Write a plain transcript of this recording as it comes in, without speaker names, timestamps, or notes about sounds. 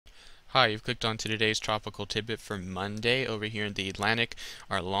Hi, you've clicked on to today's tropical tidbit for Monday. Over here in the Atlantic,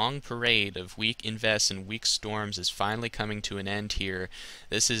 our long parade of weak invests and weak storms is finally coming to an end here.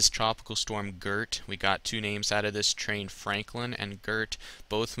 This is Tropical Storm Gert. We got two names out of this train, Franklin and Gert,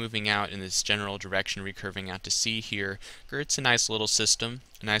 both moving out in this general direction, recurving out to sea here. Gert's a nice little system,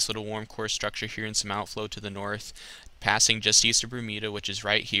 a nice little warm core structure here and some outflow to the north, passing just east of Bermuda, which is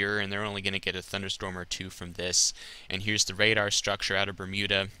right here, and they're only going to get a thunderstorm or two from this. And here's the radar structure out of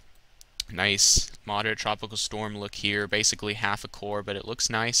Bermuda. Nice moderate tropical storm look here, basically half a core, but it looks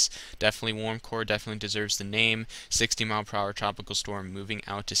nice. Definitely warm core, definitely deserves the name. 60-mile-per-hour tropical storm moving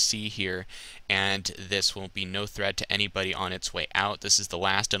out to sea here, and this will be no threat to anybody on its way out. This is the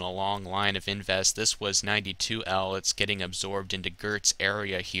last in a long line of invest. This was 92L. It's getting absorbed into Gert's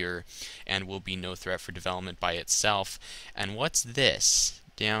area here and will be no threat for development by itself. And what's this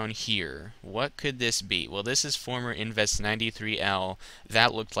down here? What could this be? Well, this is former Invest 93L.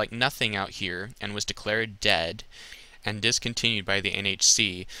 That looked like nothing out here and was declared dead and discontinued by the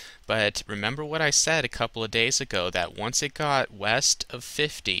NHC. But remember what I said a couple of days ago, that once it got west of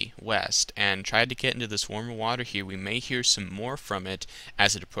 50 west and tried to get into this warmer water here, we may hear some more from it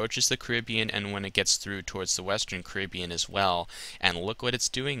as it approaches the Caribbean and when it gets through towards the western Caribbean as well. And look what it's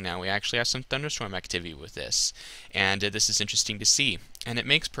doing now. We actually have some thunderstorm activity with this, and this is interesting to see, and it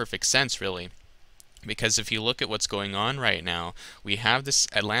makes perfect sense, really. Because if you look at what's going on right now, we have this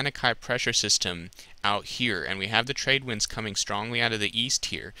Atlantic high pressure system out here, and we have the trade winds coming strongly out of the east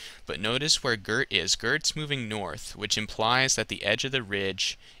here. But notice where Gert is. Gert's moving north, which implies that the edge of the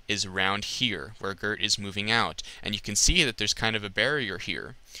ridge is around here, where Gert is moving out. And you can see that there's kind of a barrier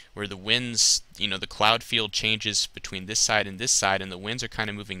here, where the winds, the cloud field changes between this side, and the winds are kind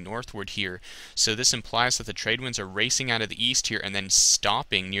of moving northward here. So this implies that the trade winds are racing out of the east here and then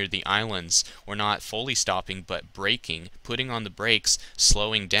stopping near the islands, or not fully stopping, but braking, putting on the brakes,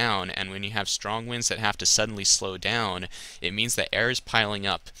 slowing down. And when you have strong winds that have to suddenly slow down, it means that air is piling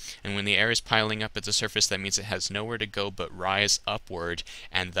up. And when the air is piling up at the surface, that means it has nowhere to go but rise upward,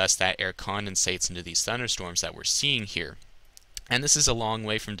 and thus that air condensates into these thunderstorms that we're seeing here. And this is a long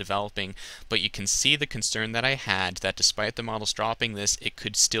way from developing, but you can see the concern that I had, that despite the models dropping this, it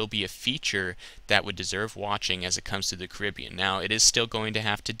could still be a feature that would deserve watching as it comes to the Caribbean. Now, it is still going to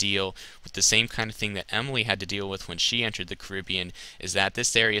have to deal with the same kind of thing that Emily had to deal with when she entered the Caribbean, is that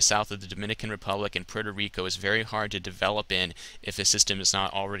this area south of the Dominican Republic and Puerto Rico is very hard to develop in if the system is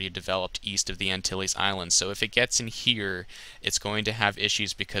not already developed east of the Antilles Islands. So if it gets in here, it's going to have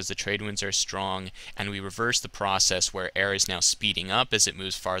issues because the trade winds are strong, and we reverse the process where air is now speeding up as it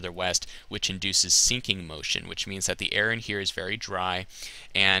moves farther west, which induces sinking motion, which means that the air in here is very dry,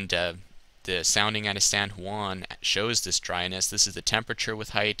 and the sounding out of San Juan shows this dryness. This is the temperature with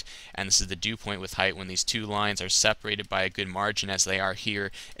height, and this is the dew point with height. When these two lines are separated by a good margin as they are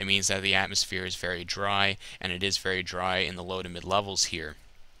here, it means that the atmosphere is very dry, and it is very dry in the low to mid levels here.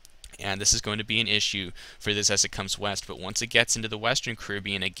 And this is going to be an issue for this as it comes west, but once it gets into the western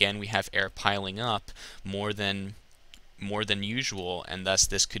Caribbean, again, we have air piling up more than usual, and thus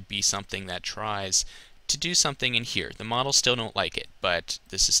this could be something that tries to do something in here. The models still don't like it, but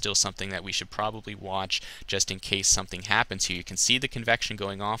this is still something that we should probably watch just in case something happens here. You can see the convection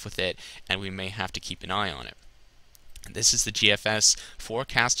going off with it, and we may have to keep an eye on it. This is the GFS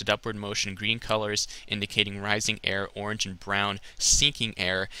forecasted upward motion, green colors indicating rising air, orange and brown sinking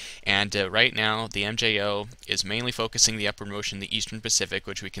air, and right now the MJO is mainly focusing the upward motion in the eastern Pacific,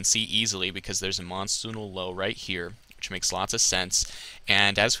 which we can see easily because there's a monsoonal low right here, which makes lots of sense.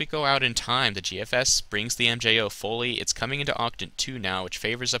 And as we go out in time, the GFS brings the MJO fully. It's coming into octant 2 now, which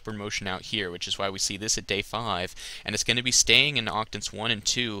favors upward motion out here, which is why we see this at day 5, and it's going to be staying in octants 1 and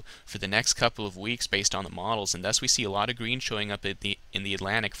 2 for the next couple of weeks based on the models, and thus we see a lot of green showing up in the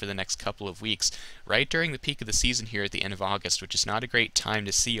Atlantic for the next couple of weeks, right during the peak of the season here at the end of August, which is not a great time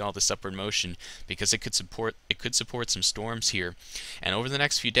to see all this upward motion because it could support some storms here. And over the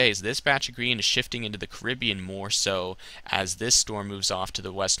next few days, this batch of green is shifting into the Caribbean more so as this storm moves off to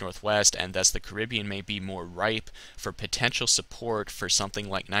the west-northwest, and thus the Caribbean may be more ripe for potential support for something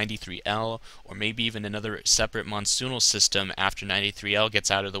like 93L, or maybe even another separate monsoonal system after 93L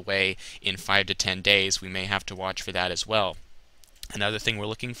gets out of the way in 5 to 10 days. We may have to watch for that as well. Another thing we're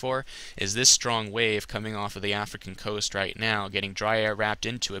looking for is this strong wave coming off of the African coast right now, getting dry air wrapped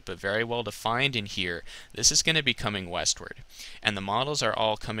into it, but very well defined in here. This is going to be coming westward. And the models are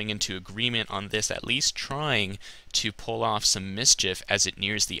all coming into agreement on this, at least trying to pull off some mischief as it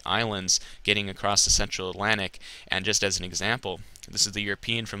nears the islands, getting across the central Atlantic. And just as an example, this is the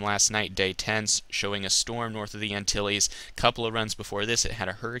European from last night, day 10, showing a storm north of the Antilles. A couple of runs before this, it had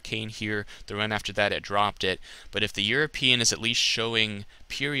a hurricane here. The run after that, it dropped it. But if the European is at least showing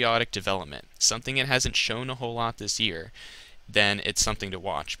periodic development, something it hasn't shown a whole lot this year, then it's something to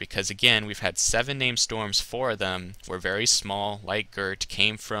watch. Because again, we've had 7 named storms. 4 of them were very small, like Gert,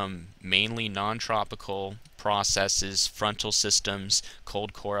 came from mainly non-tropical processes, frontal systems,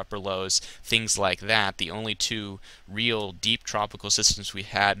 cold core upper lows, things like that. The only 2 real deep tropical systems we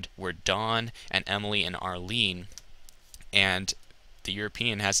had were Dawn and Emily and Arlene. And the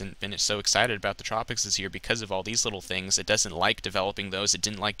European hasn't been so excited about the tropics this year because of all these little things. It doesn't like developing those. It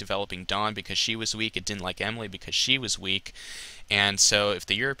didn't like developing Dawn because she was weak. It didn't like Emily because she was weak. And so if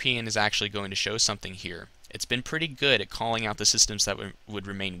the European is actually going to show something here, it's been pretty good at calling out the systems that would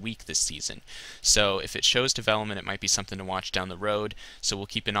remain weak this season. So if it shows development, it might be something to watch down the road. So we'll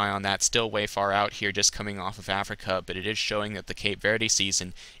keep an eye on that. Still way far out here, just coming off of Africa, but it is showing that the Cape Verde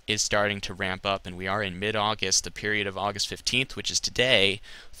season is starting to ramp up, and we are in mid-August. The period of August 15th, which is today,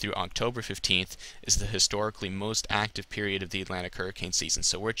 through October 15th, is the historically most active period of the Atlantic hurricane season.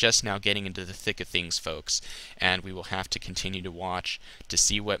 So we're just now getting into the thick of things, folks, and we will have to continue to watch to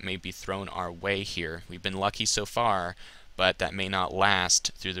see what may be thrown our way here. We've been lucky so far, but that may not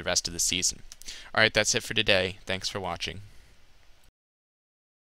last through the rest of the season. Alright, that's it for today. Thanks for watching.